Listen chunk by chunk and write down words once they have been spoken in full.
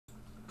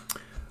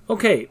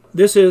Okay,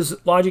 this is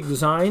Logic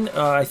Design.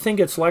 I think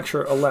it's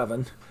lecture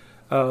 11,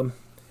 and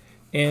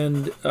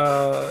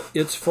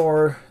it's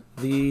for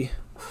the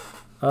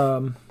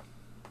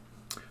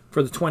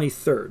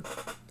 23rd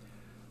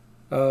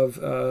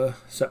of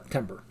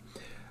September.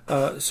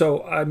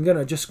 So I'm going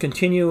to just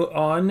continue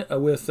on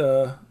with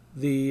the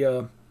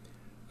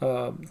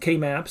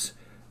K-maps.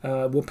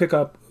 We'll pick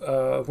up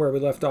where we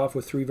left off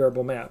with 3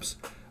 variable maps.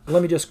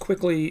 Let me just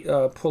quickly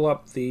pull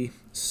up the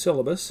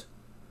syllabus.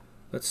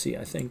 Let's see.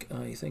 I think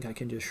I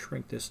can just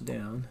shrink this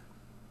down.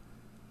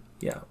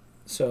 Yeah.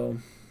 So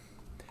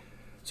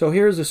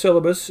here's the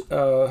syllabus.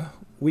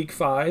 Week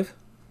 5.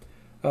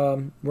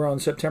 We're on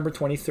September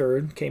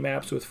 23rd.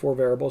 K-maps with 4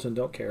 variables and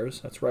don't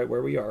cares. That's right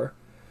where we are.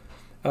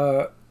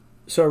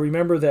 So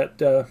remember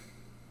that.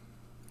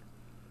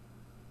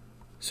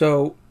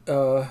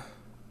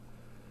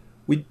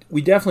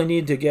 We definitely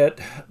need to get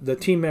the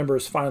team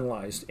members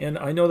finalized, and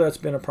I know that's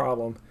been a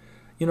problem.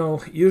 You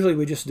know, usually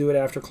we just do it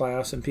after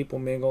class and people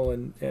mingle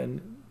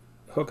and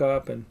hook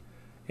up and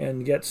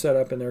get set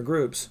up in their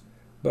groups,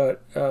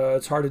 but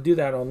it's hard to do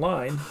that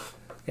online.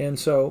 And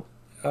so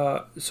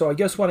I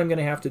guess what I'm going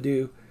to have to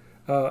do,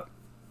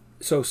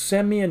 so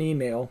send me an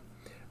email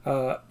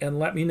and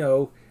let me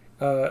know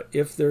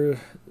if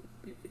there,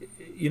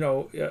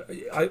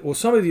 well,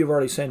 some of you have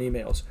already sent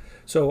emails,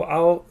 so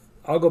I'll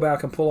go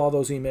back and pull all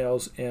those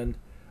emails, and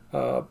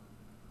I'll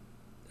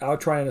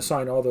try and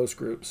assign all those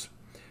groups.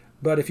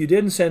 But if you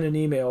didn't send an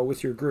email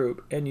with your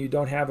group and you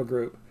don't have a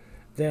group,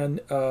 then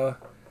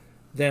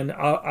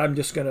I'm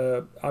just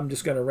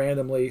gonna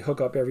randomly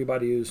hook up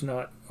everybody who's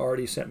not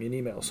already sent me an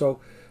email. So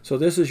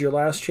this is your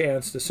last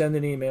chance to send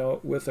an email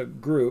with a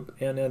group,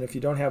 and then if you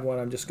don't have one,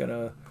 I'm just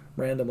gonna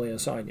randomly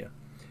assign you.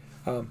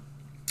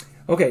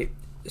 Okay,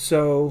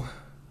 so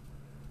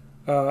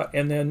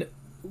and then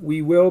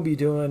we will be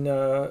doing.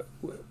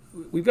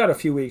 We've got a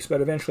few weeks,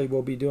 but eventually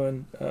we'll be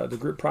doing the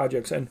group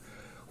projects. And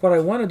what I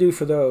want to do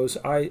for those,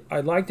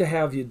 I'd like to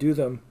have you do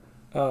them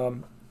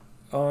on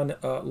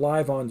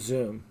live on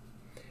Zoom,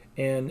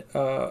 and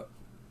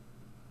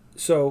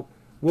so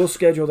we'll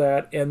schedule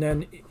that. And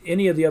then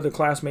any of the other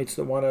classmates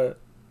that want to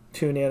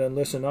tune in and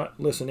listen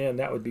in,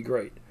 that would be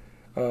great.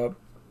 But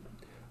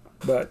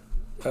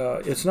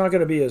it's not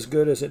going to be as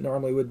good as it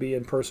normally would be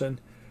in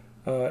person.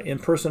 In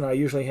person, I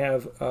usually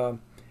have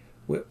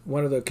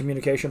one of the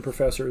communication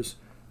professors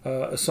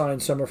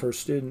assign some of her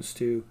students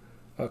to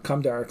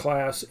come to our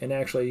class and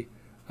actually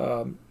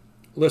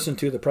listen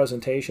to the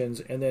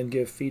presentations and then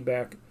give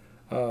feedback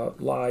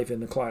live in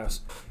the class.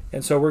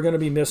 And so we're going to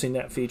be missing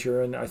that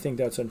feature, and I think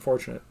that's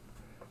unfortunate.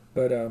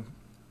 But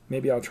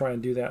maybe I'll try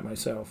and do that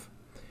myself.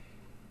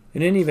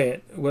 In any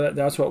event, well,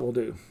 that's what we'll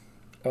do.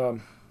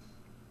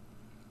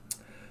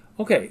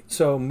 Okay,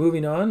 so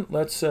moving on,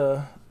 let's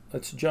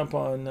jump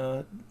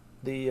on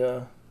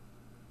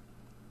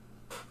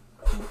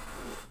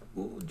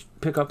we'll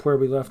pick up where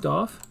we left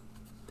off,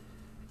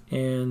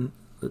 and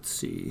let's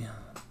see,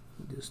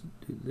 just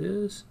do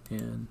this,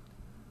 and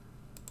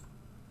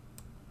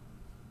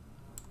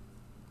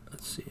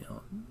let's see,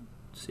 I'll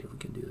see if we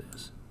can do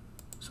this,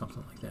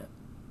 something like that.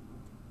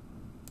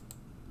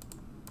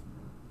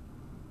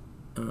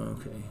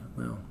 Okay,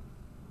 well,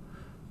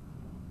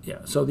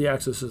 yeah, so the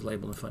axis is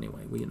labeled a funny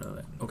way, we know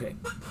that. Okay,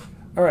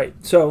 all right,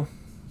 so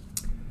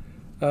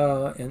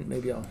and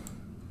maybe I'll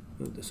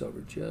move this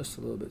over just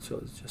a little bit, so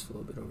it's just a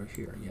little bit over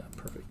here. Yeah,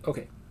 perfect.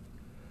 Okay.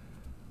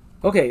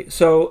 Okay,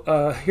 so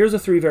here's a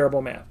 3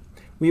 variable map.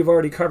 We've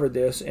already covered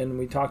this, and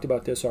we talked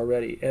about this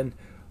already. And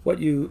what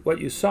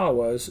you saw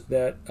was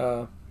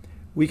that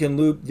we can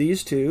loop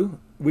these 2.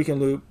 We can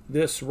loop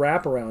this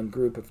wraparound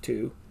group of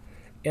 2,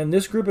 and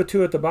this group of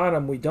 2 at the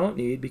bottom we don't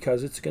need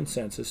because it's a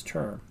consensus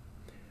term.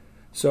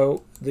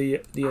 So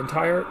the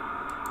entire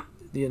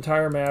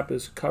map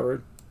is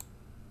covered.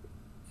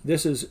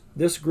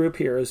 This group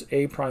here is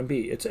A prime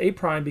B. It's A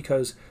prime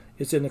because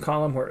it's in the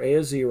column where A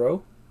is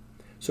 0.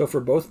 So for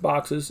both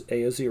boxes,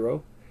 A is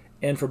 0,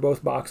 and for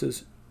both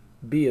boxes,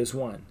 B is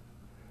 1.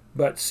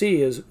 But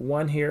C is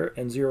 1 here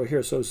and 0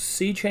 here. So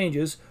C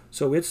changes,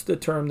 so it's the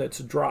term that's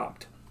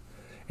dropped.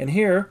 And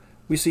here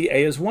we see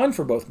A is 1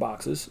 for both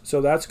boxes, so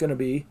that's going to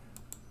be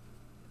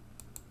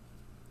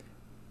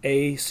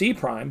A C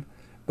prime.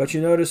 But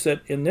you notice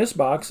that in this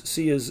box,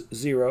 C is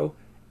 0.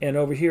 And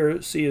over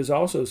here, C is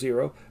also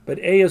 0, but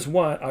A is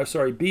 1.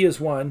 Sorry, B is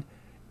 1,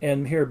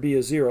 and here B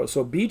is 0.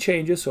 So B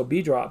changes, so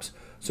B drops.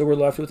 So we're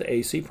left with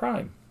AC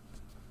prime.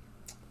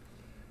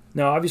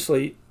 Now,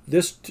 obviously,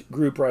 this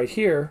group right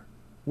here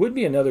would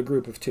be another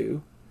group of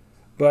 2,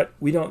 but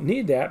we don't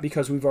need that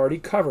because we've already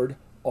covered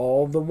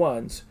all the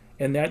 1s,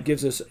 and that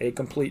gives us a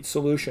complete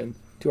solution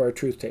to our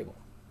truth table.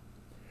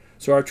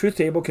 So our truth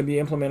table can be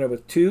implemented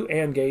with 2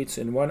 AND gates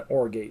and 1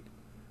 OR gate.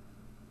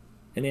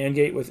 An AND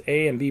gate with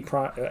A and B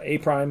prime, A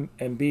prime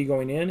and B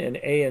going in, and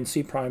A and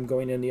C prime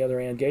going in the other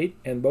AND gate,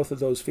 and both of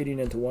those feeding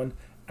into one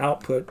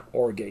output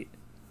OR gate.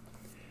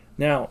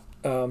 Now,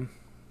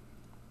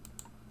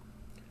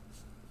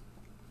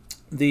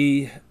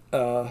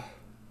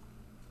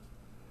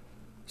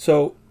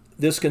 so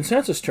this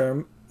consensus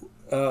term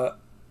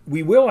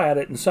we will add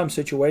it in some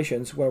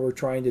situations where we're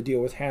trying to deal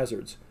with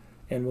hazards,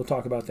 and we'll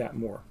talk about that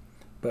more,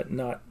 but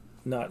not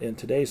in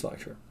today's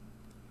lecture.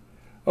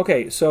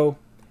 Okay, so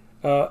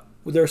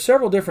there are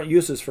several different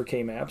uses for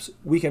K-maps.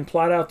 We can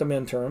plot out the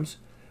min-terms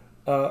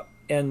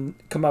and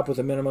come up with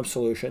a minimum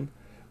solution.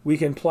 We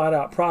can plot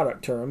out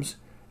product terms.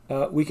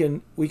 We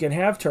can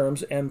have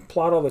terms and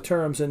plot all the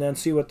terms and then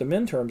see what the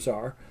min-terms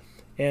are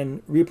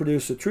and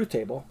reproduce the truth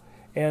table.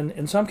 And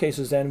in some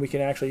cases then we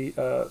can actually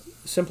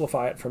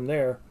simplify it from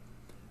there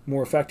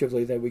more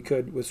effectively than we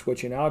could with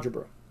switching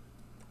algebra.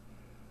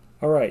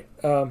 All right.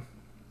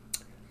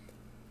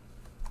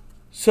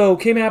 So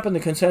K-map and the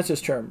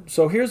consensus term.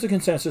 So here's the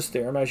consensus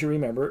theorem. As you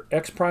remember,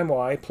 x prime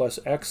y plus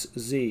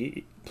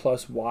xz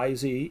plus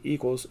yz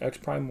equals x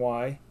prime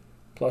y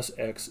plus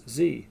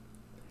xz.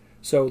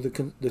 So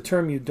the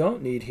term you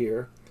don't need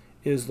here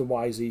is the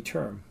yz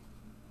term.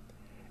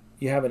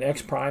 You have an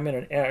x prime and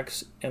an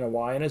x and a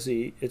y and a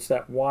z. It's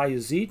that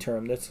yz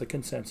term that's the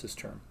consensus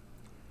term.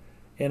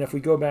 And if we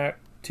go back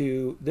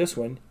to this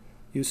one,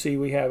 you see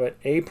we have an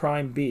a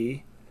prime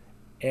b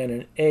and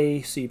an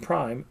a c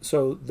prime.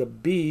 So the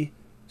b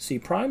c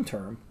prime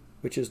term,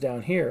 which is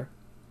down here,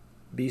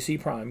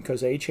 bc prime,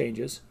 because a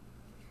changes,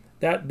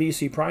 that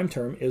bc prime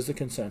term is the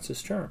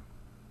consensus term.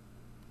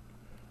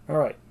 All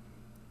right.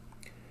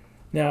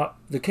 Now,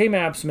 the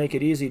K-maps make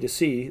it easy to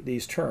see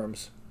these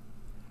terms.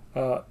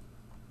 The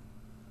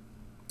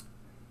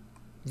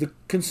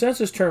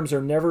consensus terms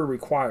are never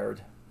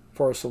required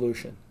for a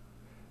solution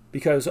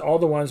because all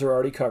the ones are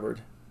already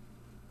covered.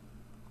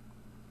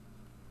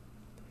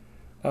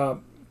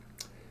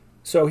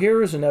 So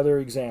here is another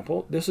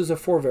example. This is a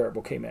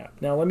 4-variable K-map.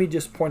 Now let me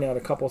just point out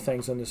a couple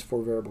things on this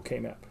 4-variable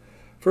K-map.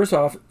 First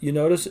off, you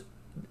notice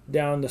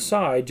down the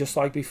side, just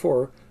like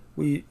before,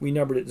 we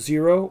numbered it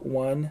 0,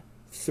 1,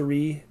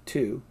 3,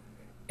 2.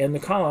 And the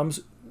columns,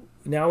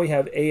 now we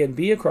have A and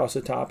B across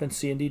the top and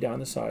C and D down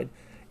the side.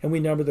 And we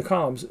number the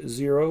columns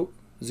 0,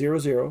 0,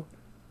 0,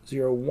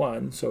 0,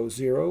 1. So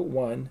 0,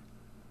 1,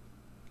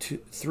 2,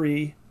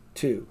 3,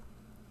 2.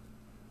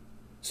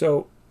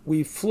 So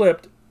we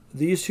flipped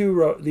these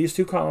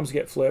two columns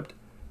get flipped,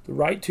 the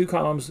right two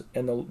columns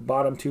and the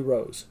bottom two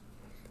rows.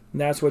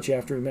 And that's what you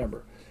have to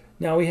remember.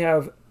 Now we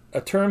have a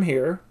term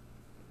here,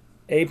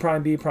 A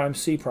prime, B prime,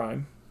 C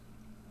prime.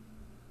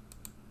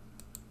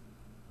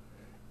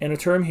 And a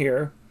term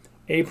here,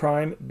 A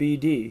prime, B,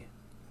 D.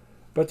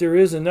 But there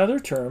is another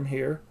term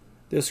here,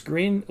 this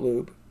green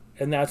loop,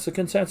 and that's the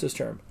consensus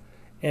term.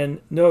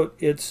 And note,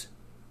 it's,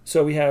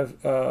 so we have,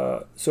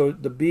 so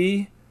the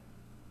B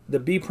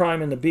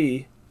prime and the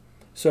B,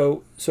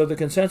 so the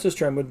consensus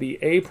term would be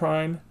A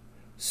prime,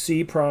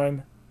 C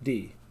prime,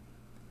 D.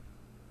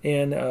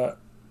 And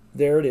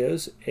there it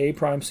is, A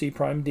prime, C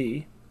prime,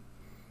 D.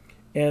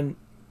 And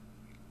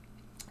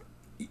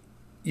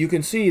you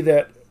can see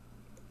that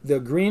the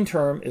green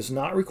term is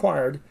not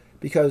required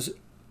because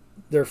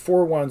there are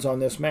 4 ones on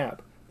this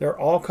map. They're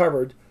all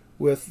covered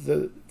with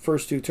the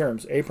first two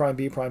terms, A prime,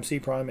 B prime, C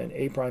prime, and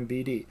A prime,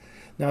 B, D.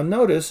 Now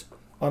notice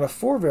on a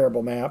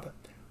 4-variable map,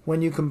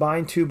 when you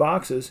combine two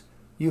boxes,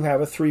 you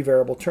have a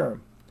 3-variable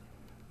term.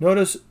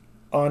 Notice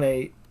on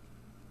a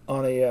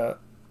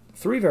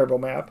 3-variable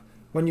map,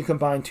 when you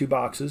combine two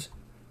boxes,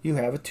 you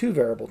have a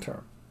 2-variable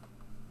term.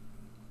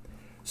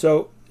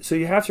 So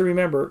you have to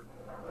remember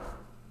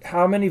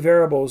how many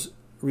variables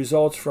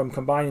results from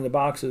combining the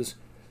boxes.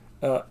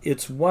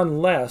 It's one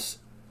less.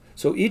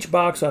 So each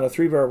box on a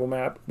 3-variable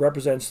map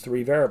represents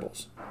 3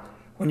 variables.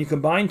 When you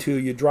combine 2,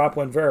 you drop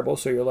 1 variable,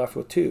 so you're left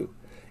with 2.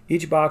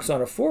 Each box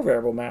on a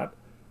 4-variable map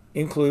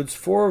includes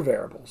 4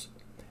 variables.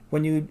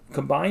 When you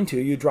combine 2,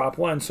 you drop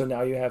 1, so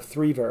now you have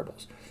 3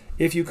 variables.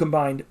 If you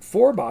combined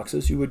 4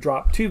 boxes, you would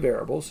drop 2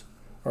 variables,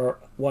 or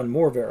 1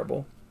 more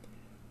variable,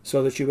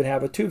 so that you would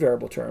have a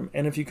 2-variable term.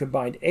 And if you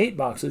combined 8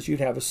 boxes, you'd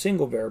have a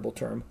single variable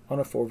term on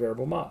a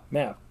 4-variable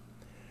map.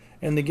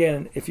 And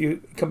again, if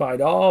you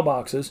combined all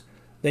boxes,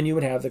 then you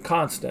would have the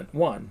constant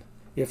 1,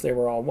 if they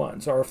were all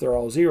 1s. Or if they're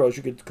all 0s,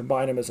 you could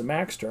combine them as a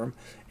max term,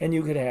 and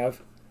you would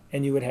have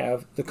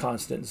the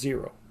constant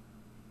 0.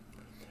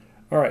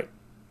 All right.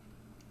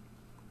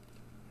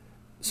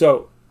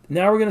 So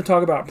now we're going to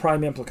talk about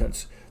prime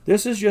implicants.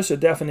 This is just a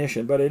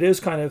definition, but it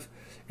is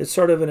it's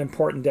sort of an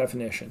important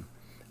definition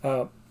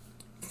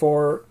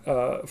for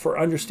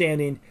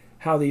understanding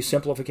how these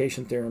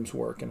simplification theorems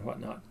work and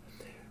whatnot.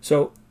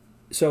 So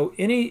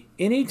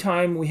any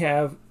time we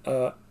have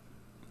a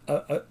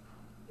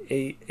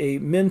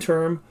min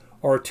term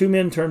or 2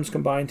 min terms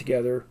combined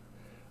together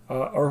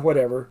or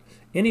whatever,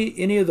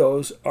 any of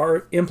those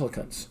are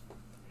implicants.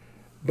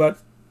 But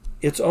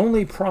it's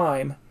only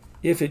prime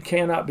if it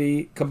cannot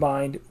be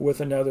combined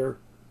with another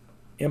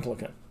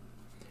implicant.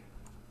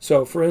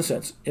 So for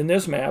instance, in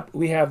this map,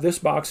 we have this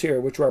box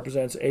here which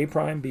represents A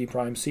prime, B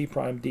prime, C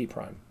prime, D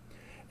prime.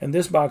 And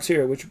this box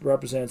here which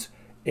represents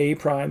A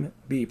prime,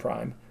 B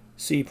prime,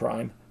 C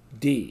prime,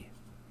 D.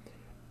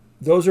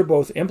 Those are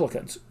both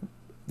implicants.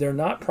 They're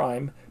not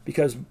prime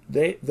because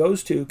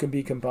those two can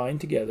be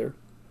combined together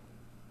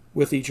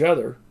with each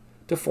other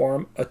to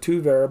form a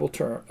 2-variable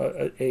term,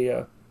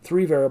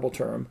 three-variable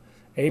term,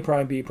 A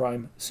prime, B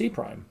prime, C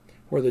prime,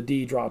 where the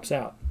D drops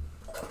out.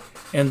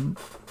 And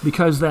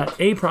because that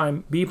A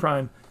prime, B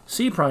prime,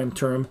 C prime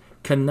term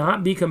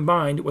cannot be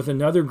combined with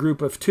another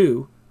group of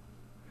 2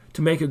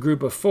 to make a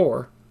group of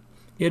 4,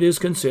 it is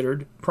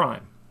considered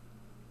prime.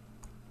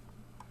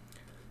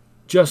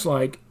 Just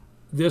like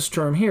this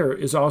term here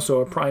is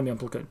also a prime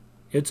implicant.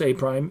 It's A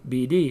prime,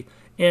 B, D.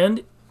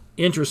 And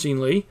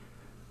interestingly,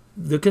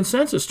 the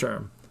consensus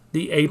term,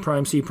 the A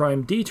prime, C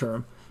prime, D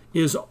term,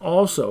 is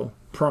also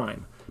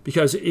prime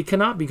because it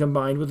cannot be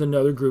combined with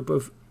another group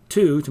of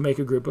 2 to make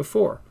a group of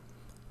 4.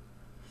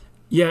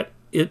 Yet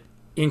it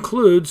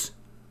includes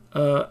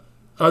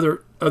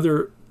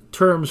other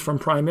terms from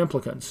prime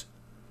implicants.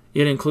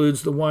 It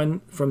includes the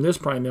one from this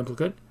prime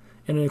implicant,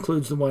 and it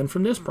includes the one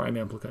from this prime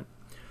implicant.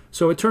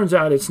 So it turns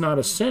out it's not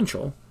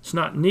essential, it's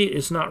not neat,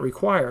 it's not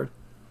required,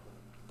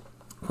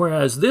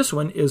 whereas this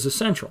one is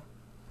essential.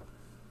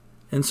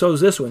 And so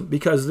is this one,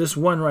 because this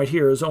one right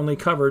here is only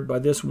covered by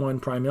this one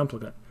prime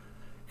implicant,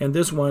 and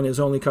this one is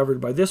only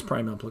covered by this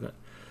prime implicant.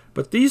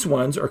 But these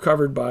ones are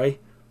covered by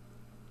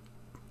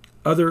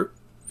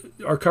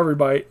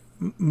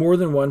more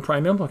than one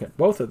prime implicant,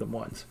 both of them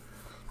ones.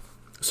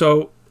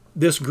 So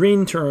this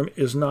green term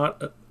is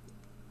not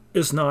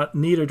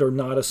needed or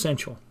not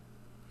essential.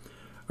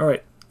 All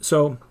right,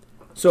 so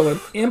an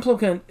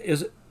implicant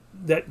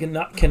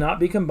that cannot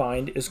be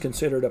combined is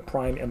considered a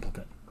prime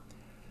implicant.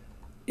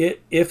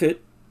 If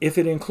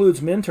it includes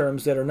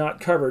minterms that are not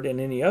covered in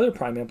any other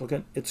prime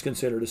implicant, it's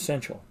considered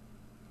essential.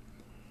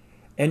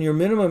 And your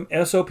minimum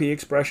SOP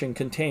expression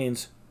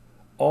contains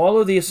all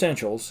of the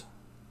essentials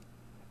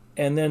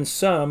and then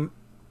some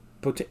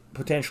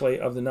potentially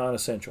of the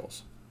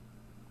non-essentials.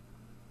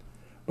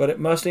 But it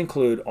must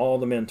include all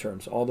the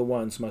minterms. All the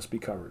ones must be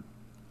covered.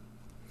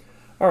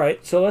 All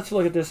right, so let's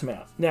look at this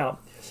map. Now,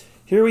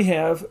 here we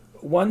have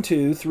 1,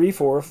 2, 3,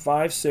 4,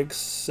 5, 6,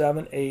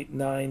 7, 8,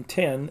 9,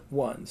 10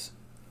 ones.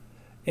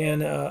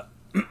 And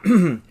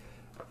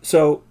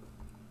so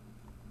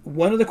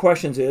one of the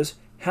questions is,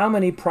 how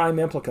many prime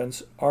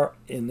implicants are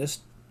in this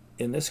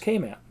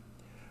K-map?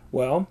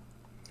 Well,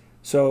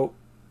 so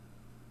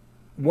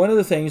one of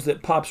the things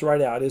that pops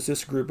right out is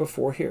this group of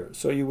 4 here.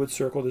 So you would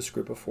circle this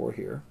group of 4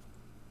 here.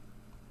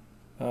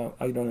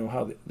 I don't know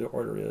how the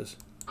order is.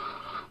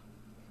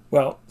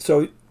 Well,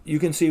 so you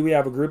can see we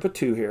have a group of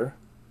 2 here.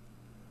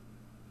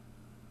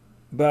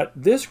 But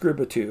this group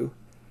of 2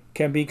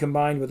 can be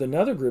combined with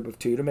another group of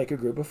 2 to make a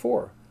group of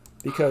 4.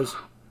 Because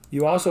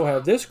you also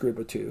have this group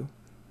of 2.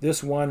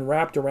 This one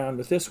wrapped around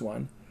with this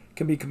one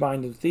can be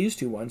combined with these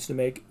 2 ones to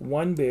make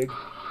one big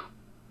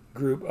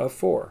group of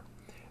 4.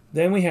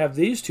 Then we have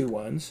these 2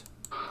 ones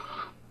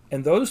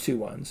and those 2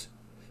 ones.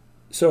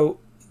 So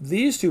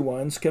these 2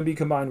 ones can be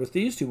combined with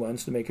these 2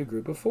 ones to make a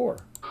group of 4.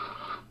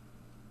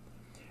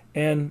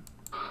 And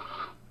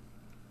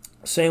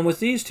same with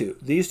these 2.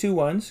 These 2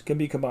 ones can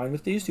be combined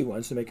with these 2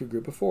 ones to make a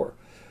group of 4.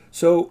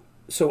 So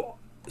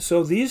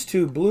these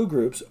 2 blue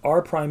groups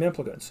are prime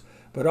implicants,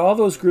 but all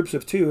those groups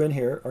of 2 in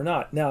here are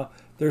not. Now,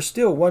 there's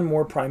still one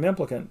more prime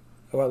implicant.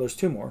 Well, there's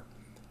 2 more.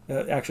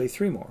 Actually,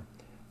 3 more.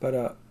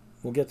 But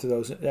we'll get to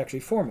those.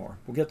 Actually, 4 more.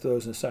 We'll get to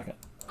those in a second.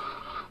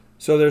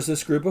 So there's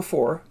this group of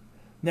 4.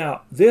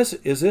 Now,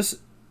 is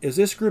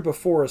this group of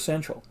 4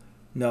 essential?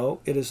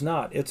 No, it is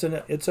not. It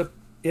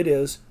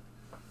is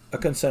a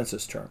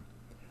consensus term.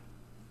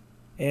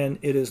 And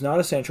it is not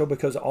essential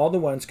because all the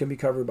ones can be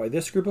covered by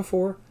this group of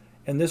 4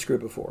 and this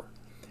group of 4.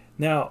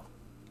 Now,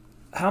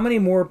 how many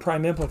more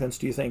prime implicants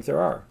do you think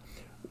there are?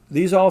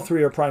 These all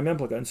 3 are prime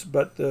implicants,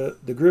 but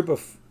the group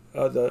of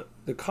the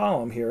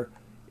column here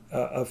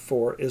of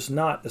 4 is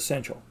not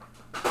essential.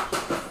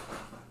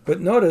 But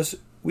notice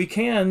we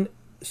can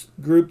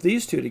group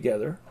these 2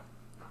 together,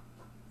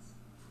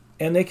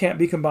 and they can't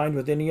be combined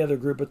with any other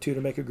group of 2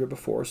 to make a group of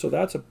 4. So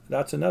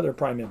that's another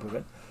prime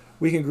implicant.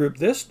 We can group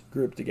this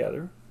group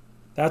together.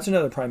 That's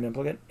another prime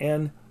implicant,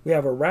 and we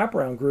have a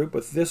wraparound group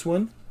with this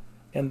one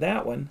and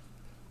that one,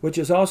 which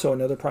is also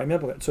another prime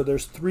implicant. So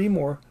there's 3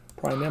 more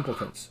prime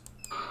implicants.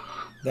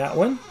 That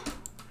one,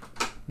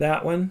 and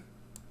that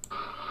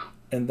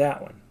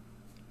one.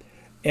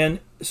 And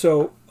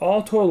so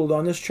all totaled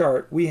on this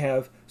chart, we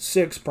have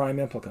 6 prime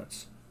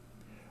implicants.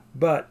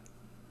 But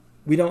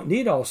we don't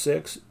need all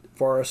 6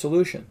 for our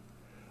solution.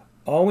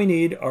 All we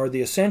need are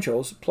the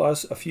essentials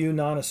plus a few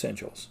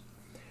non-essentials.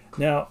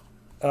 Now,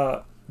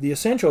 the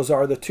essentials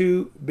are the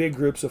 2 big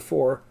groups of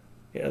 4,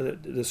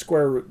 the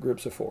square root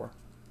groups of 4,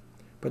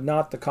 but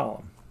not the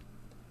column.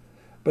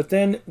 But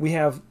then we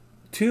have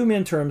 2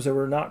 minterms that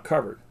were not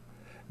covered.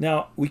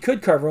 Now, we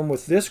could cover them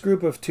with this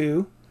group of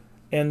 2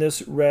 and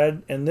this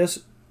red and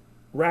this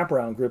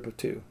wraparound group of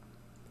 2.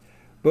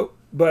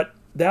 But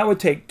that would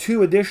take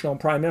 2 additional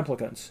prime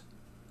implicants.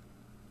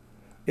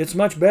 It's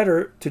much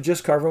better to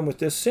just cover them with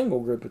this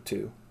single group of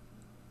 2.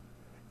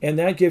 And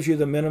that gives you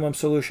the minimum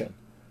solution.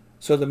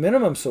 So the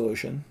minimum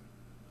solution,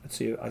 let's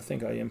see, I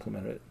think I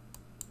implemented it,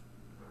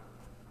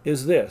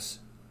 is this,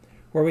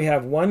 where we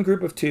have 1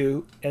 group of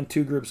 2 and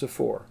 2 groups of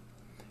 4.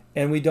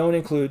 And we don't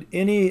include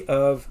any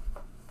of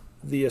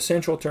the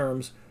essential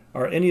terms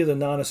are any of the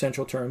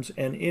non-essential terms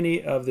and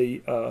any of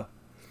the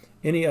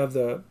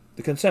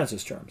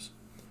consensus terms.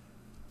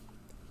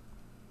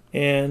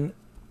 And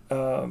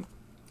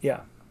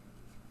yeah,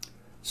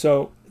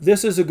 so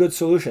this is a good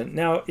solution.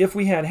 Now, if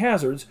we had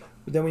hazards,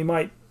 then we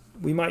might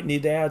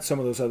need to add some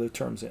of those other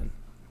terms in.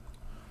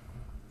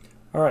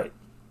 All right.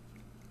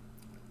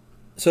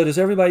 So does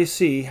everybody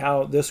see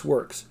how this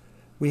works?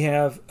 We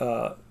have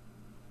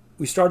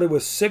we started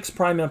with 6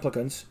 prime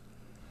implicants.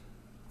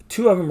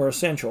 2 of them are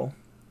essential,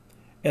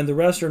 and the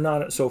rest are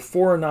not. So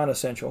 4 are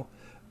non-essential.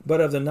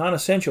 But of the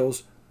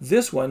non-essentials,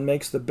 this one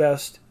makes the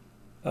best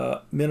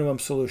minimum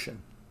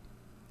solution.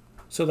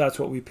 So that's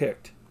what we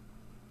picked.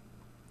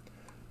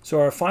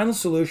 So our final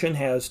solution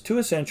has 2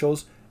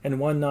 essentials and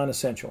 1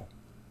 non-essential.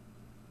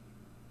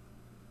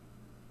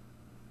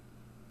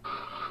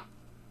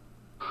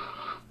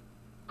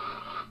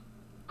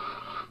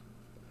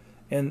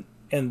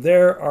 And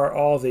there are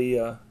all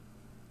the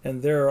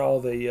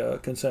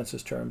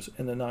consensus terms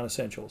and the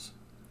non-essentials,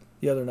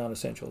 the other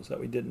non-essentials that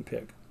we didn't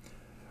pick.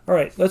 All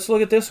right, let's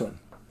look at this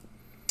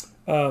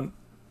one.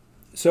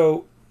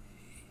 So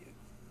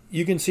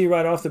you can see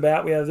right off the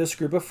bat we have this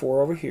group of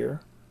 4 over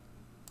here.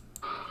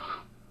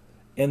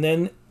 And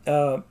then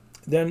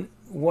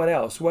what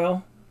else?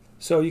 Well,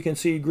 so you can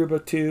see group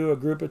of 2, a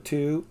group of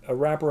 2, a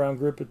wraparound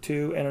group of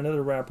 2, and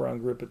another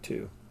wraparound group of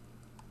 2.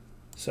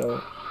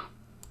 So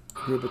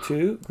group of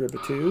 2,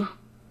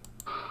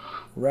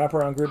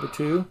 wraparound group of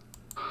 2,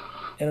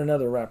 and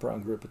another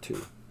wraparound group of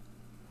 2.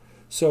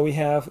 So we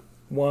have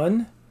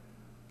 1,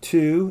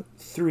 2,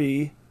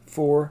 3,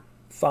 4,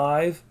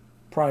 5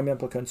 prime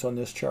implicants on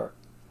this chart.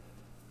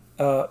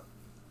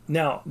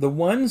 Now, the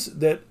ones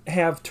that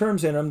have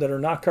terms in them that are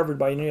not covered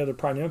by any other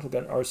prime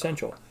implicant are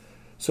essential.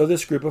 So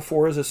this group of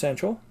 4 is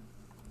essential.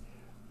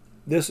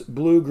 This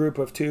blue group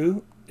of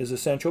 2 is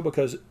essential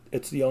because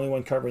it's the only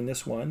one covering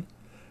this one.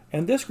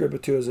 And this group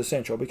of 2 is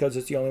essential because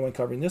it's the only one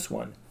covering this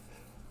one.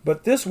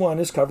 But this one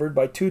is covered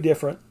by 2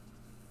 different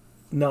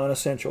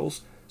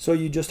non-essentials, so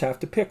you just have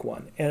to pick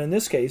one. And in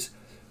this case,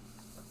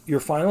 your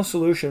final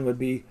solution would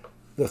be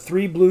the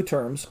 3 blue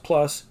terms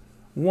plus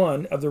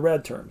 1 of the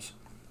red terms.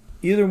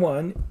 Either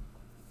one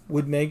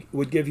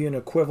would give you an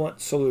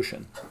equivalent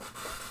solution.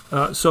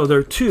 So there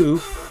are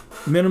 2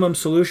 minimum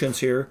solutions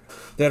here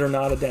that are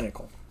not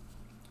identical.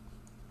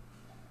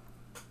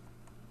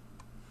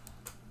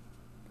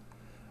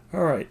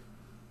 All right.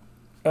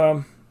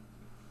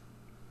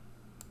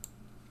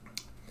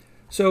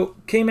 So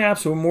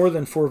K-maps with more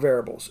than 4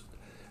 variables.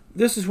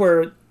 This is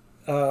where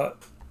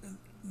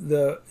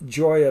the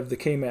joy of the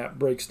K-map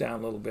breaks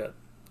down a little bit.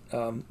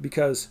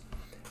 Because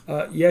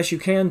yes, you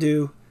can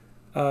do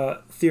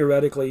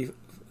theoretically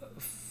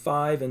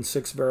 5 and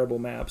 6 variable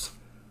maps,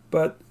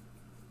 but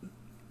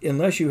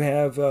unless you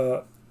have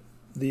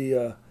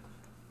the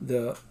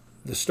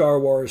Star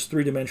Wars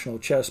 3-dimensional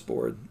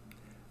chessboard,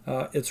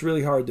 it's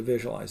really hard to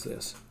visualize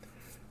this.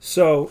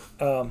 So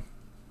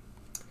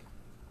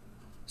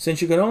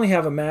since you can only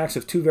have a max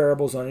of 2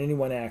 variables on any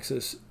one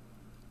axis,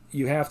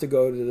 you have to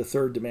go to the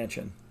 3rd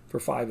dimension for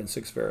 5 and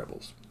 6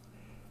 variables.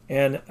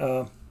 And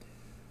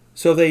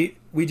so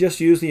we just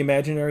use the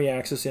imaginary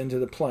axis into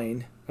the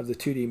plane of the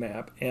 2D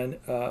map, and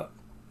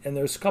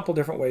there's a couple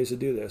different ways to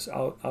do this.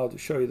 I'll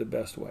show you the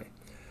best way.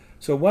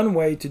 So one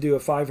way to do a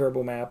 5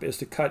 variable map is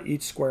to cut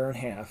each square in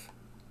half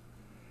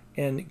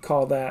and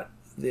call that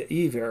the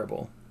E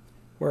variable,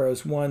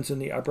 whereas 1's in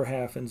the upper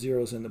half and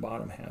 0's in the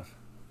bottom half.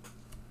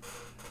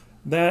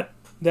 That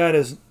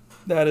is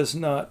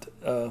not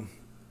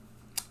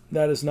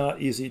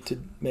easy to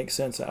make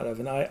sense out of,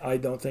 and I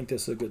don't think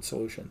this is a good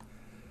solution.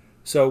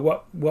 So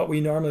what we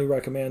normally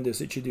recommend is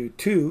that you do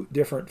 2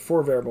 different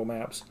 4 variable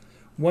maps.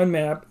 One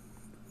map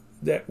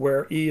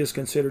where E is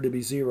considered to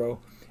be 0,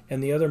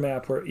 and the other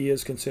map where E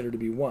is considered to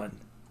be 1.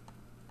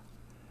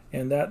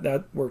 And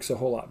that works a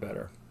whole lot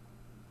better.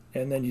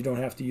 And then you don't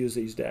have to use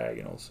these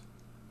diagonals.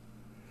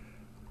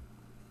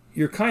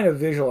 You're kind of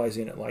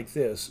visualizing it like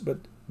this, but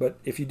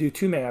if you do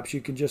 2 maps,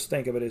 you can just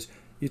think of it as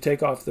you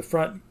take off the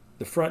front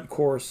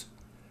course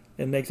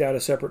and make that a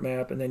separate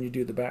map, and then you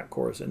do the back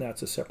course, and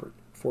that's a separate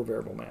 4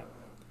 variable map.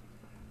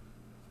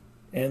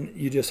 And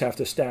you just have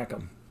to stack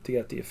them to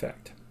get the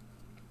effect.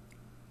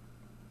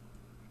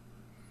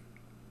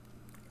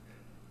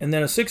 And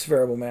then a 6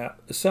 variable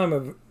map. Some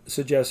have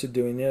suggested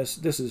doing this.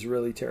 This is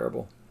really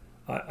terrible.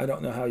 I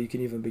don't know how you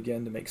can even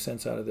begin to make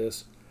sense out of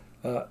this.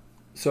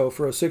 So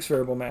for a 6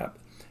 variable map,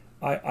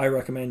 I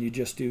recommend you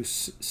just do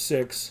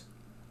 6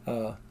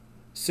 4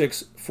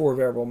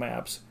 variable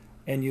maps,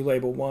 and you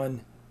label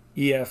 1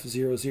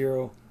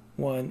 EF00,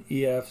 1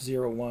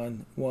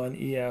 EF01, 1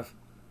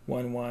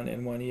 EF11,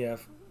 and 1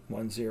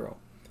 EF10,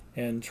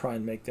 and try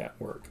and make that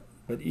work.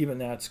 But even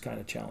that's kind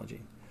of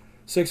challenging.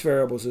 6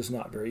 variables is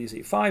not very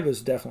easy. 5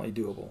 is definitely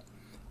doable.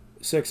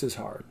 6 is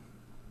hard,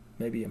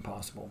 maybe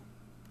impossible.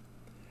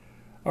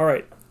 All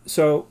right,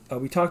 so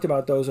we talked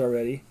about those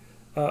already.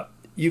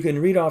 You can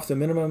read off the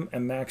minimum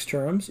and max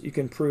terms. You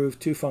can prove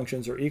 2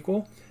 functions are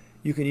equal.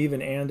 You can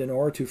even and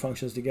or 2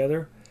 functions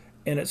together.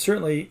 And it's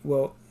certainly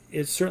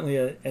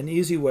an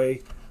easy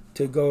way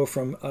to go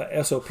from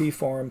a SOP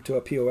form to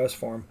a POS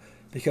form,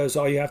 because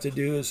all you have to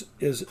do is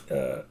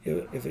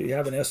if you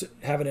have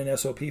it in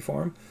SOP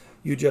form,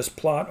 you just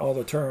plot all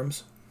the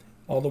terms,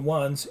 all the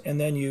ones, and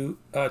then you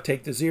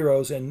take the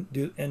zeros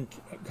and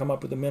come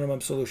up with a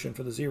minimum solution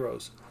for the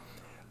zeros.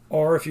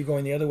 Or if you're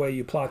going the other way,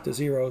 you plot the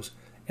zeros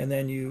and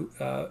then you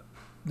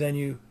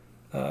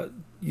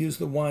use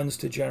the ones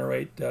to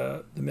generate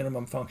the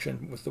minimum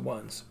function with the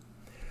ones.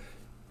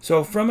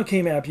 So from a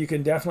K-map, you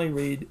can definitely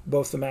read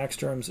both the max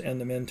terms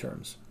and the min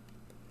terms.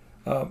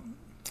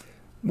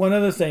 One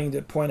other thing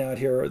to point out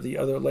here are the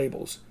other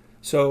labels.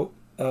 So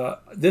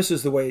this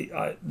is the way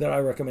that I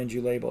recommend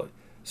you label it.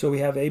 So we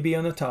have AB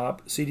on the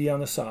top, CD on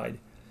the side.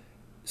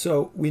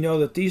 So we know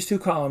that these two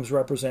columns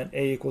represent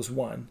A equals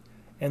 1,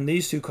 and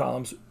these two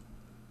columns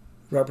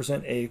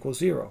represent A equals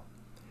 0.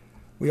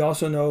 We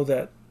also know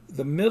that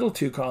the middle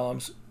two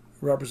columns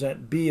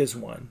represent B as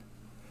 1,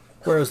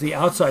 whereas the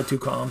outside two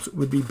columns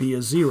would be B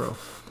as 0.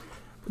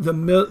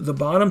 The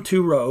bottom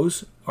two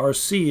rows are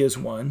C as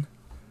 1,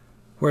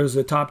 whereas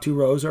the top two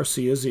rows are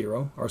C as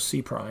 0, or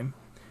C prime.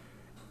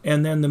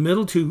 And then the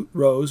middle two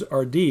rows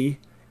are D,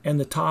 and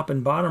the top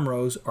and bottom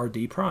rows are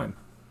D prime.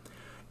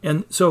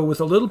 And so with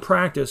a little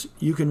practice,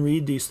 you can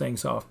read these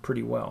things off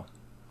pretty well.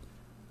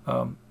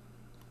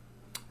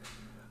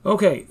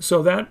 Okay,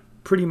 so that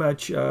pretty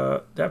much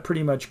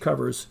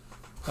covers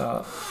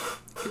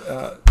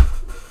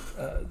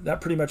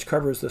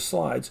the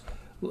slides.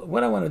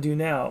 What I want to do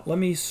now, let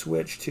me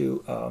switch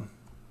to.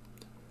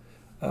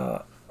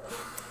 I'm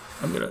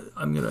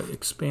gonna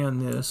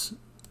expand this,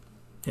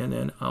 and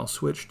then I'll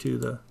switch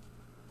to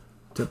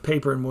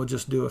paper, and we'll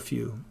just do a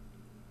few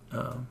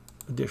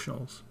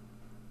additionals.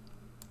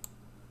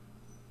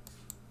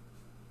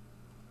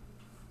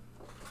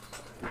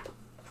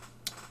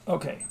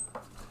 Okay.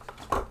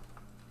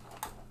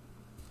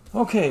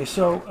 Okay,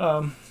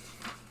 so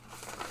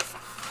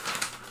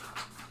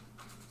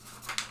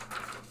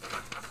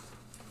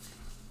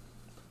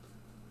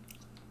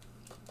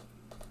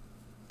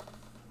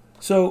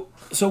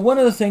so one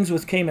of the things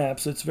with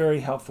K-maps that's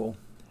very helpful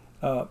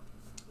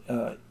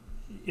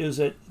is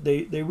that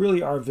they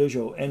really are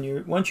visual,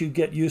 and once you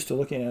get used to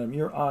looking at them,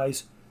 your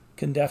eyes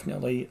can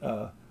definitely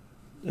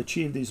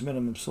achieve these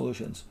minimum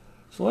solutions.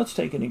 So let's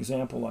take an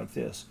example like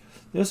this.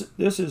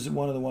 This is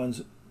one of the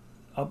ones.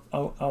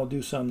 I'll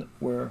do some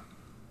where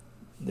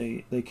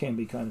they can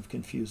be kind of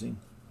confusing.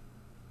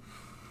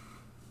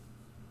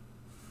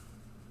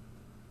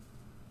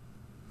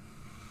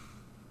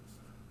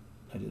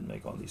 I didn't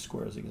make all these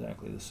squares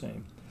exactly the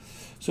same.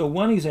 So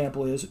one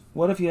example is,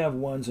 what if you have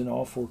ones in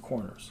all four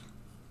corners?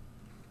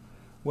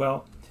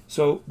 Well,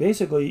 so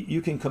basically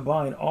you can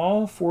combine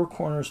all four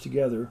corners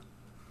together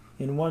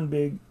in one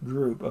big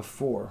group of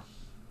 4.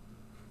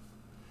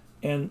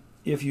 And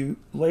if you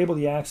label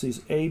the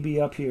axes AB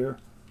up here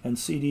and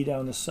CD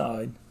down the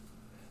side,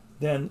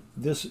 then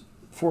this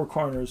 4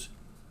 corners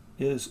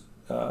is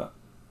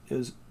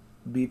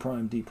B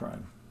prime, D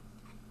prime.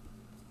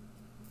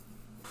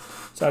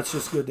 So that's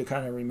just good to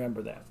kind of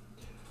remember that.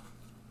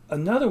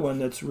 Another one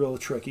that's real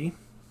tricky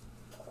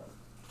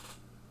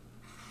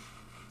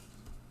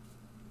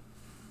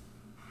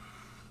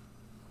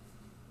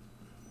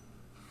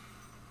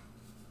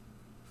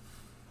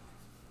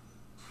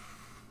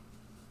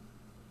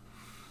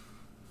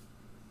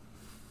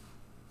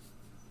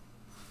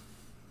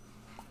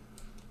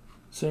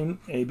same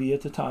AB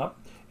at the top,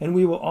 and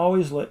we will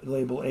always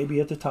label AB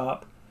at the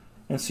top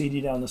and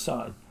CD down the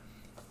side,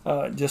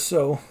 just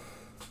so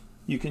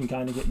you can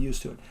kind of get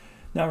used to it.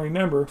 Now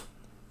remember,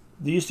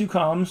 these two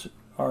columns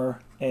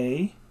are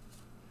A,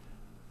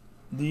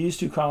 these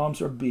two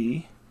columns are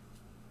B,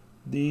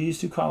 these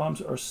two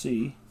columns are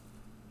C,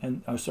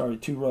 and sorry,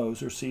 2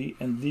 rows are C,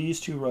 and these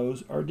 2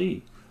 rows are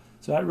D.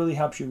 So that really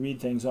helps you read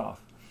things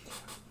off.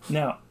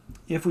 Now,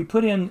 if we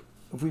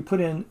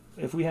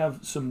have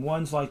some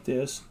ones like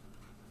this,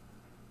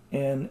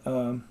 and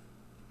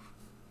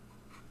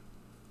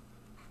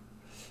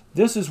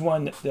this is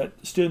one that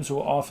students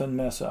will often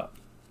mess up.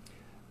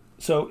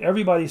 So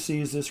everybody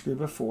sees this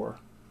group of 4,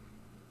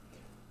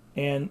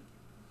 and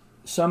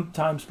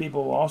sometimes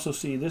people will also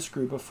see this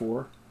group of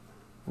 4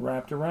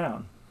 wrapped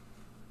around.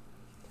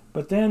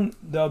 But then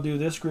they'll do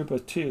this group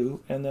of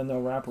 2, and then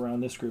they'll wrap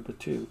around this group of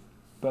 2.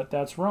 But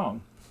that's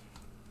wrong.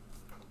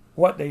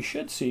 What they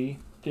should see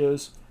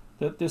is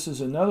that this is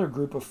another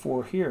group of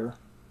 4 here,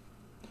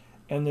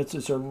 and this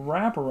is a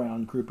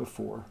wraparound group of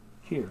 4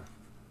 here.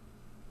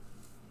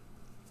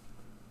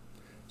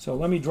 So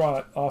let me draw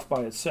it off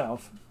by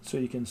itself so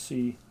you can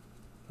see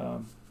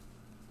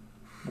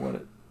what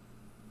it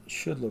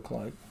should look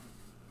like.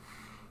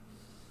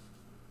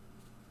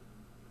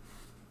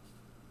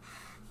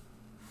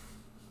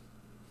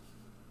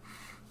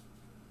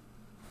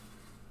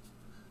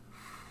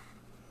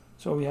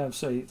 So we have,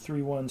 say,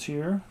 3 ones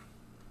here,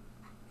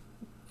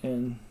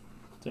 and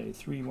say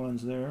 3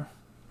 ones there.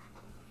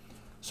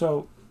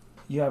 So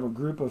you have a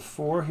group of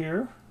 4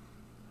 here,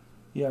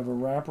 you have a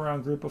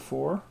wraparound group of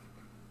 4,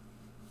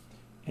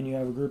 and you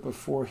have a group of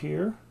 4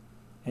 here,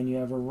 and you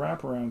have a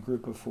wraparound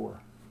group of 4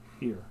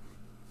 here.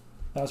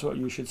 That's what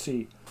you should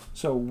see.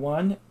 So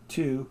 1,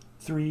 2,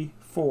 3,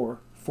 4,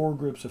 4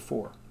 groups of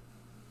 4.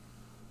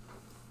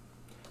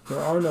 There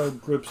are no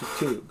groups of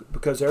 2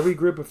 because every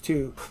group of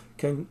 2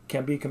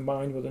 can be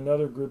combined with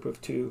another group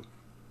of 2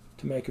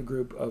 to make a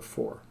group of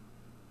 4.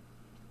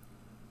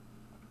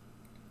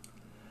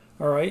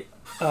 All right.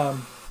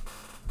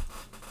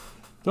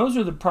 Those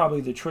are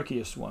probably the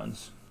trickiest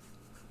ones.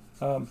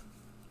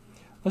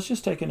 Let's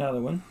just take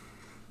another one.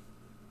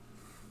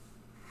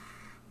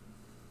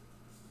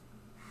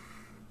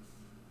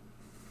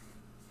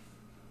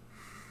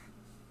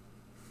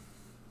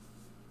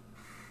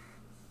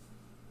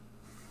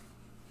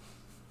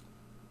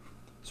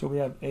 So we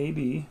have A,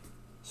 B,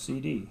 C,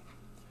 D.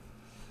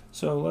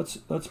 So let's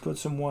put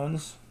some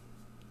 1s.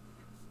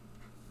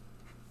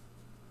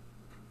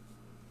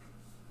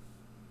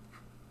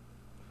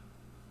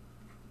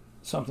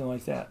 Something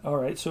like that. All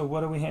right, so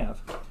what do we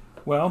have?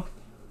 Well,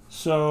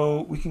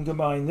 so we can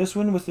combine this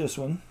one with this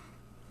one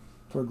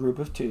for a group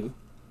of 2.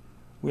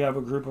 We have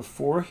a group of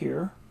 4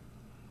 here,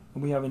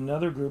 and we have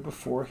another group of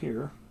 4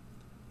 here,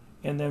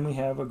 and then we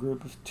have a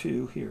group of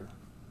 2 here.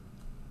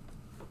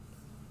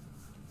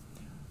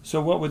 So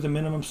what would the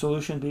minimum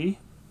solution be?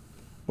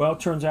 Well,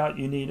 it turns out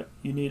you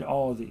need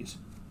all of these.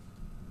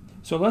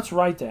 So let's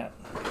write that.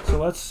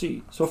 So let's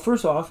see. So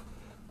first off,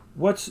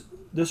 what's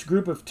this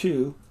group of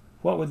 2?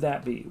 What would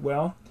that be?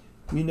 Well,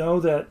 we know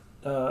that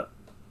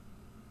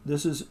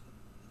this is,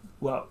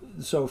 well,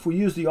 so if we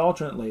use the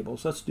alternate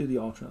labels, let's do the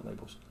alternate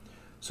labels.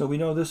 So we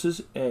know this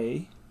is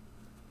A.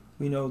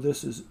 We know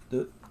this is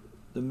the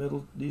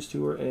middle, these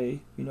two are A.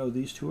 We know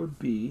these two are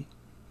B.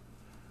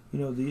 We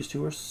know these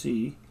two are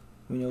C.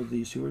 We know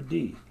these two are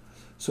D.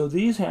 So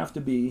these have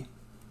to be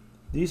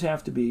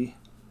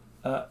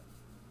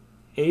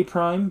A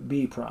prime,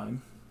 B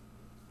prime,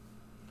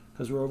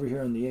 because we're over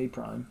here in the A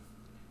prime.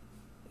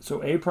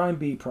 So A prime,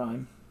 B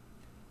prime.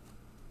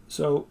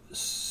 So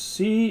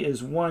C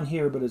is 1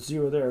 here, but it's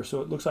 0 there, so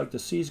it looks like the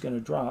C is going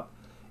to drop.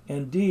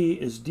 And D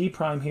is D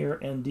prime here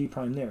and D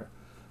prime there.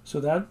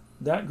 So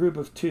that group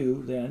of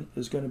 2 then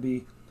is going to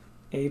be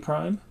A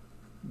prime,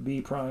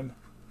 B prime,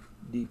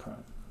 D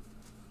prime.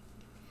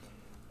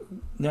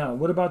 Now,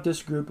 what about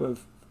this group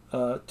of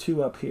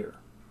 2 up here?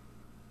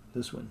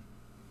 This one.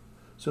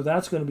 So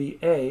that's going to be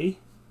A,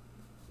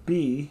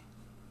 B,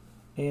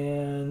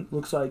 and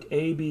looks like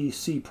A, B,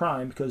 C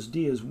prime, because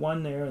D is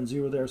 1 there and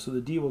 0 there, so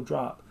the D will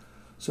drop.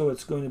 So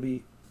it's going to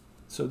be,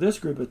 so this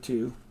group of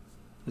 2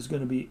 is going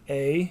to be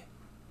A,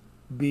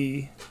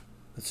 B,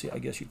 let's see, I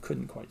guess you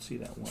couldn't quite see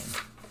that one.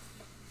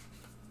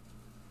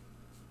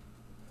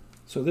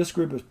 So this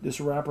group, this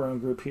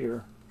wraparound group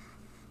here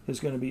is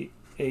going to be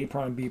A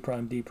prime, B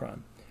prime, D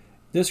prime.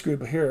 This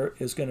group here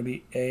is going to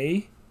be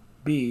A,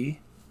 B,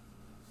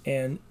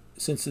 and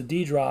since the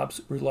D drops,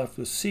 we're left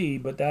with C,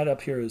 but that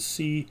up here is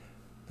C,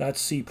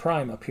 that's C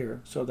prime up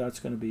here, so that's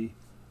going to be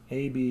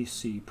A, B,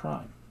 C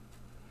prime.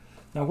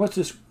 Now what's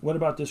this? What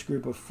about this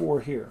group of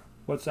 4 here?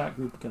 What's that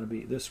group going to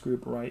be? This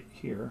group right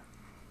here.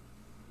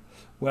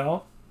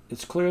 Well,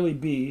 it's clearly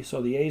B,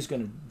 so the A is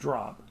going to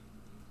drop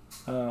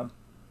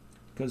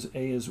because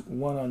A is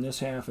 1 on this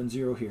half and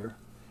 0 here,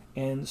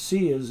 and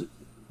C is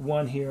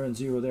 1 here and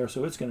 0 there,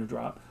 so it's going to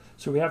drop.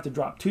 So we have to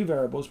drop 2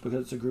 variables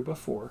because it's a group of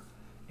 4,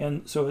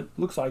 and so it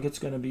looks like it's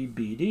going to be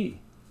BD.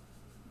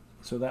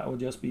 So that will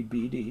just be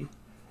BD.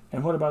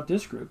 And what about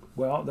this group?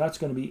 Well, that's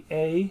going to be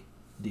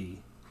AD,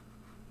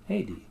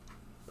 AD,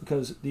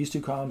 because these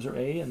 2 columns are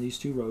A and these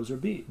 2 rows are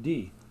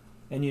D.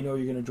 And you know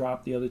you're going to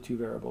drop the other 2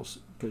 variables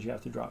because you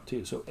have to drop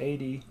 2. So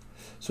AD.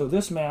 So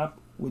this map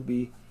would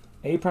be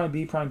A prime,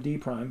 B prime, D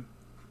prime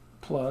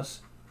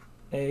plus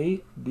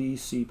A, B,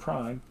 C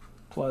prime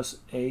plus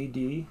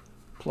AD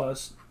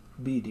plus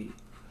BD.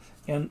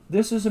 And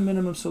this is a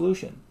minimum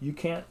solution. You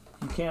can't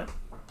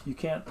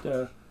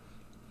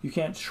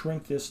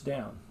shrink this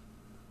down.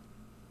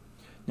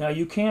 Now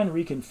you can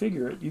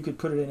reconfigure it. You could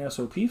put it in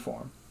SOP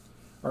form,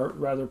 or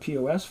rather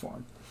POS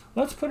form.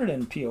 Let's put it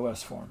in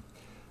POS form.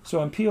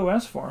 So in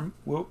POS form,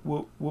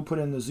 we'll put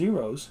in the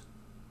zeros.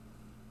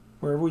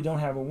 Wherever we don't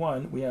have a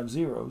 1, we have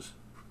zeros.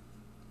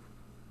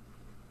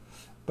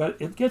 But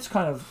it gets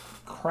kind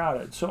of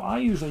crowded. So I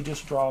usually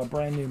just draw a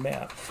brand new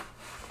map.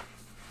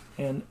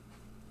 And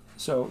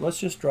so let's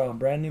just draw a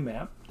brand new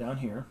map down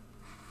here.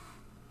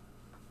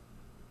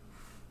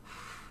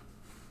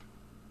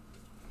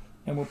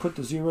 And we'll put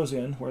the zeros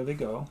in where they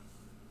go.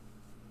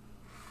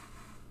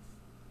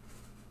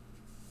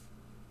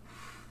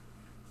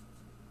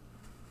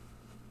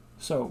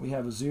 So we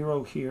have a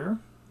 0 here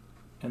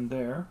and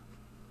there.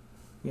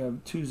 We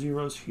have 2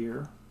 zeros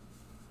here.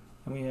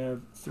 And we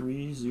have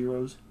 3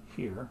 zeros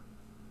here.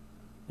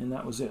 And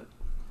that was it.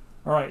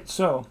 All right,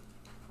 so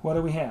what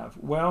do we have?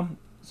 Well,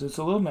 it's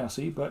a little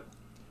messy, but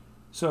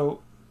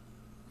so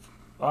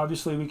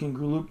obviously we can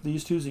group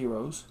these 2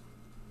 zeros,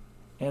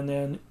 and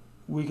then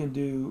we can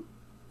do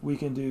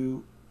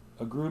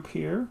a group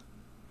here,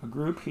 a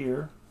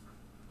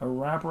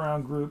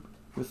wraparound group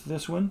with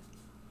this one,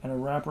 and a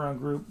wraparound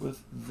group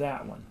with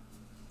that one.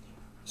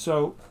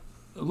 So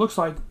it looks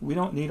like we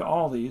don't need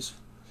all these.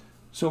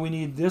 So we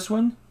need this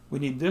one, We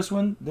need this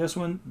one, this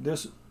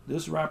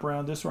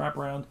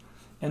wraparound,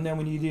 and then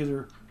we need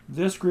either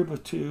this group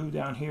of 2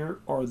 down here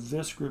or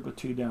this group of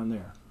 2 down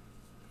there.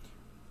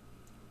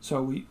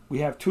 So we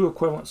have 2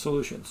 equivalent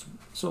solutions.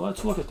 So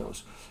let's look at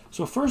those.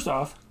 So first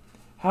off,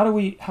 how do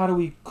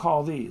we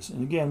call these?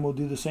 And again, we'll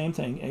do the same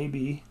thing: A,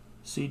 B,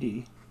 C,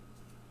 D.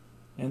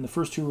 And the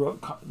first 2 rows,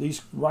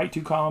 these right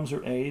 2 columns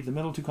are A, the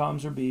middle 2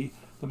 columns are B,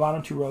 the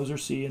bottom 2 rows are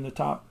C, and the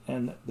top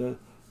and the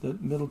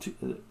middle 2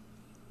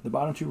 the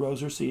bottom 2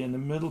 rows are C, and the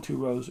middle 2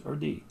 rows are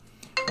D.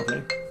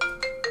 Okay.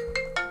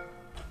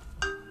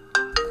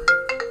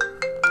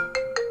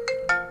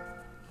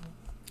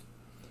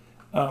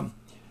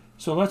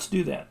 So let's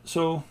do that.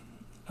 So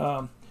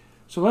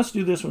let's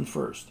do this one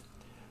first.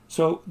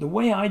 So the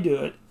way I do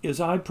it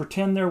is I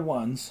pretend they're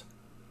ones,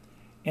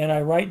 and I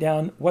write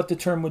down what the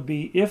term would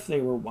be if they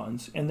were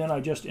ones, and then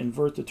I just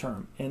invert the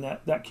term, and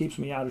that keeps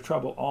me out of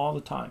trouble all the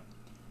time.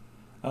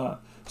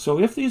 So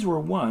if these were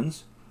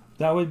ones,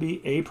 that would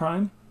be A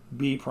prime,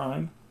 B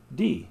prime,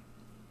 D.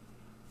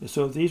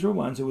 So if these were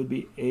ones, it would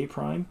be A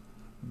prime,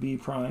 B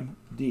prime,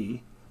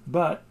 D.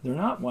 But they're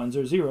not ones,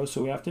 they're zeros,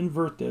 so we have to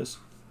invert this.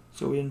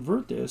 So we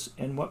invert this,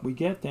 and what we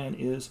get then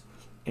is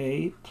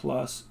A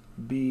plus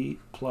B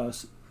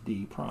plus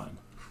D prime.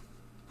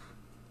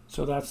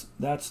 So that's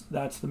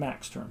the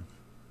max term.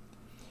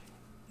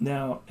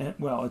 Now,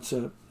 well, it's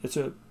a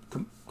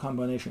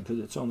combination because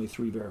it's only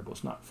 3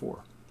 variables, not 4.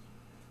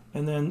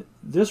 And then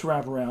this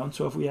wraparound.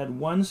 So if we had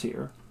ones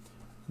here,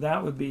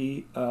 that would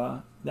be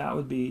A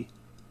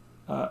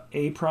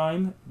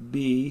prime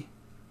B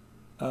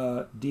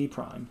D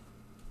prime.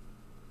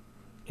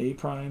 A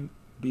prime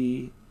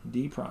B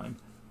D prime,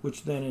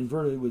 which then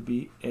inverted would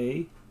be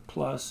A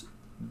plus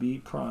B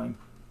prime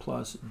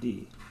plus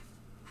D.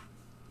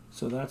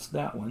 So that's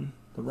that one,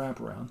 the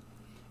wraparound.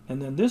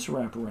 And then this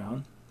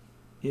wraparound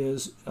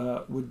is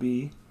would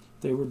be,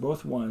 if they were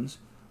both ones,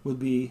 would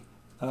be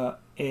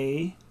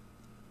A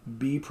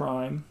B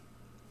prime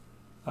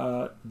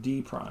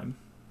D prime.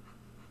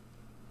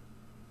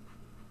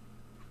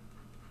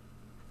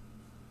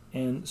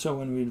 And so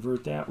when we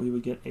invert that, we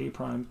would get A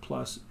prime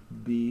plus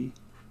B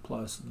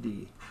plus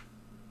D.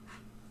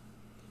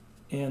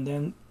 And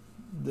then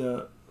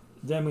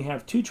we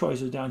have 2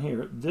 choices down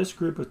here, this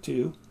group of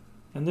 2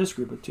 and this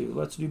group of 2.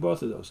 Let's do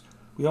both of those.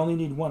 We only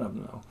need one of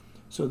them though.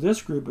 So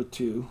this group of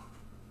 2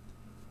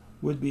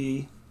 would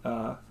be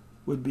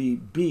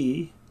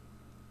B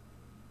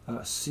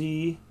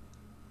C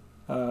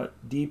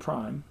D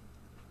prime,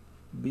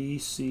 B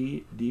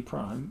C D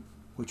prime,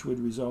 which would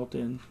result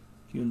in,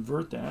 if you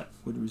invert that,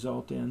 would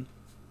result in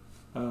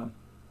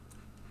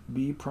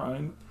B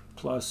prime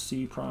plus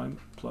C prime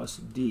plus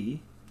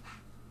D.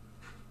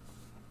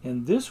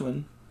 And this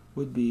one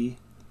would be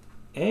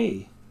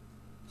A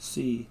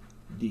C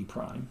D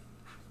prime,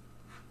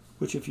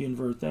 which if you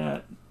invert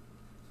that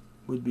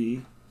would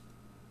be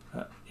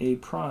A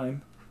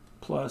prime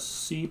plus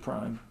C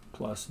prime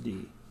plus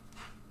D.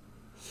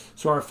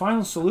 So our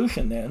final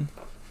solution then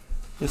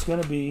is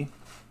going to be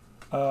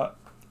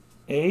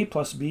A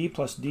plus B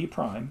plus D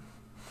prime.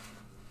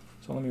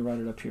 So let me write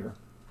it up here.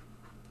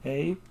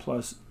 A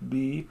plus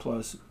B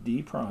plus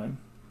D prime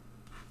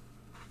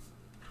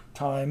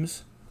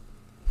times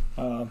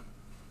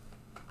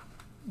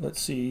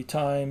let's see,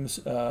 times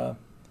A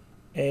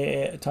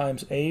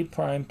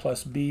prime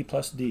plus B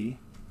plus D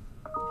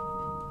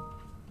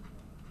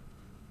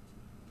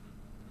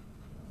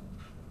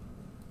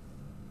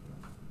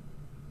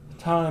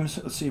times,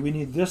 let's see, we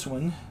need this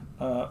one,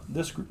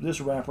 this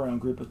wraparound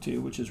group of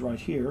 2, which is right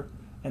here,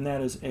 and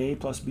that is A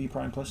plus B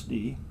prime plus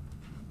D.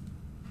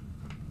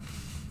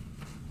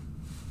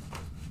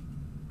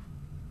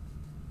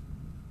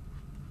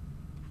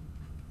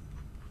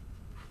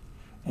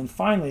 And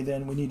finally,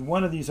 then, we need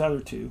one of these other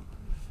 2.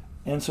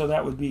 And so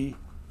that would be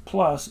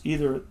plus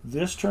either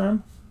this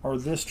term or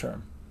this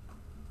term.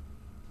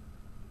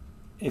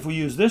 If we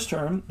use this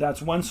term,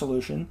 that's one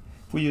solution.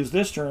 If we use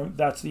this term,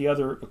 that's the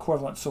other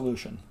equivalent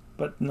solution,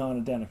 but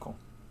non-identical.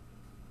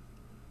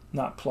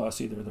 Not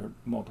plus either, they're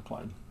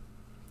multiplied.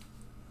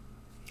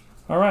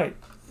 All right,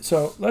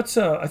 so let's,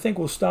 I think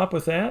we'll stop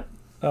with that.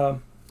 The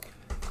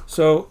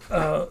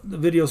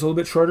video's a little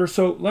bit shorter,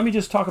 so let me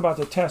just talk about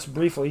the test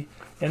briefly,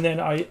 and then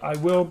I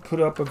will put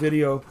up a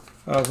video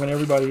when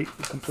everybody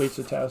completes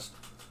the test.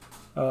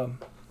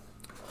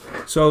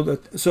 So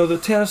the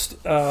test,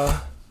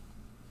 let's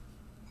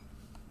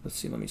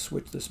see, let me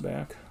switch this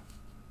back.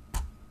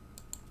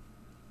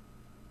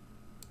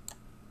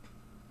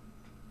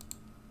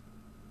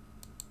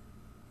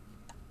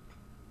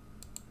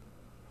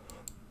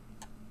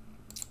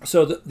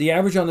 So the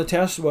average on the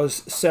test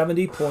was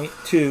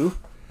 70.2,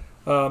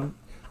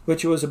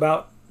 which was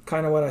about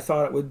kind of what I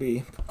thought it would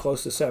be,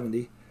 close to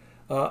 70.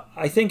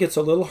 I think it's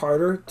a little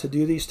harder to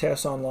do these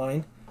tests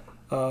online.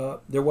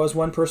 There was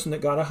one person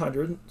that got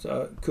 100.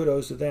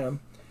 Kudos to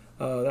them.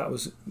 That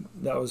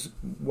was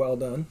well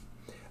done.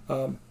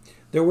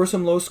 There were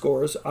some low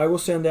scores. I will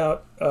send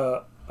out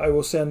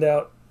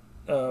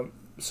an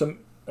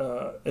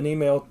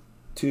email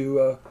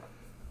to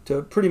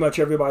pretty much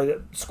everybody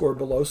that scored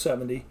below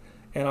 70,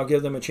 and I'll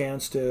give them a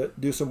chance to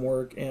do some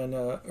work and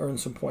earn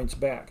some points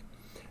back.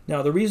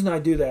 Now, the reason I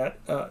do that,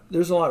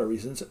 there's a lot of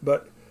reasons,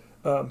 but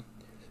I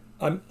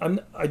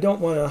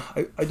don't want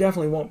to. I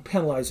definitely won't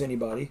penalize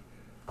anybody.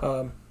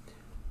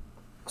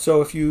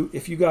 So if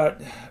you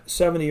got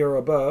 70 or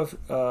above,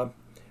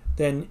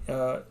 then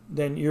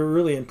you're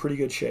really in pretty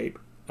good shape.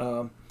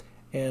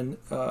 And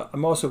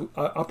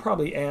I'll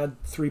probably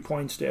add 3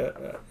 points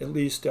to at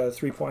least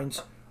 3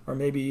 points, or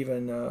maybe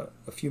even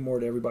a few more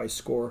to everybody's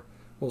score.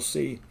 We'll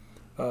see,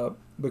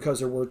 because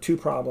there were 2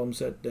 problems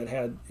that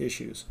had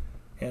issues,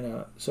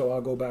 and so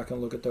I'll go back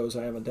and look at those.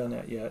 I haven't done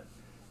that yet,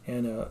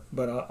 and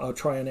but I'll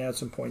try and add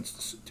some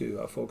points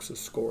to folks'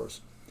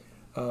 scores.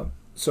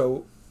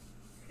 So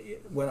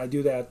when I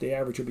do that, the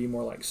average will be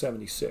more like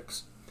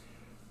 76.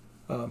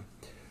 All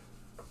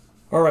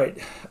right,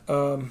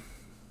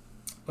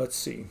 let's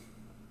see.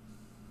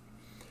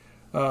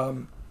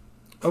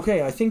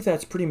 Okay, I think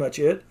that's pretty much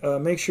it.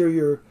 Make sure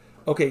you're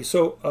okay.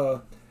 So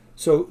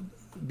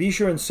be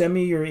sure and send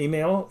me your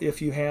email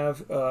if you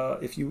have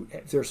if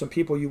there's some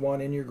people you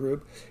want in your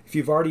group. If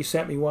you've already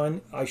sent me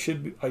one, I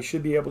should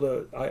be able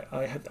to.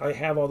 I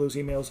have all those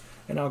emails,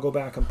 and I'll go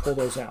back and pull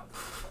those out.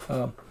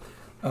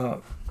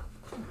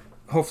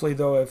 Hopefully,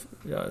 though, if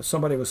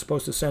somebody was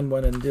supposed to send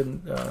one and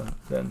didn't,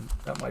 then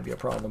that might be a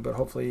problem. But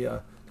hopefully,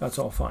 that's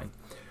all fine.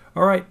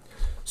 All right,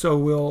 so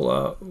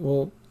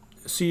we'll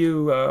see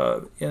you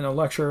in a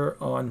lecture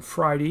on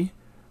Friday,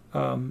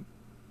 and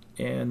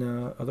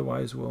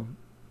otherwise we'll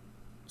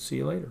see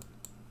you later.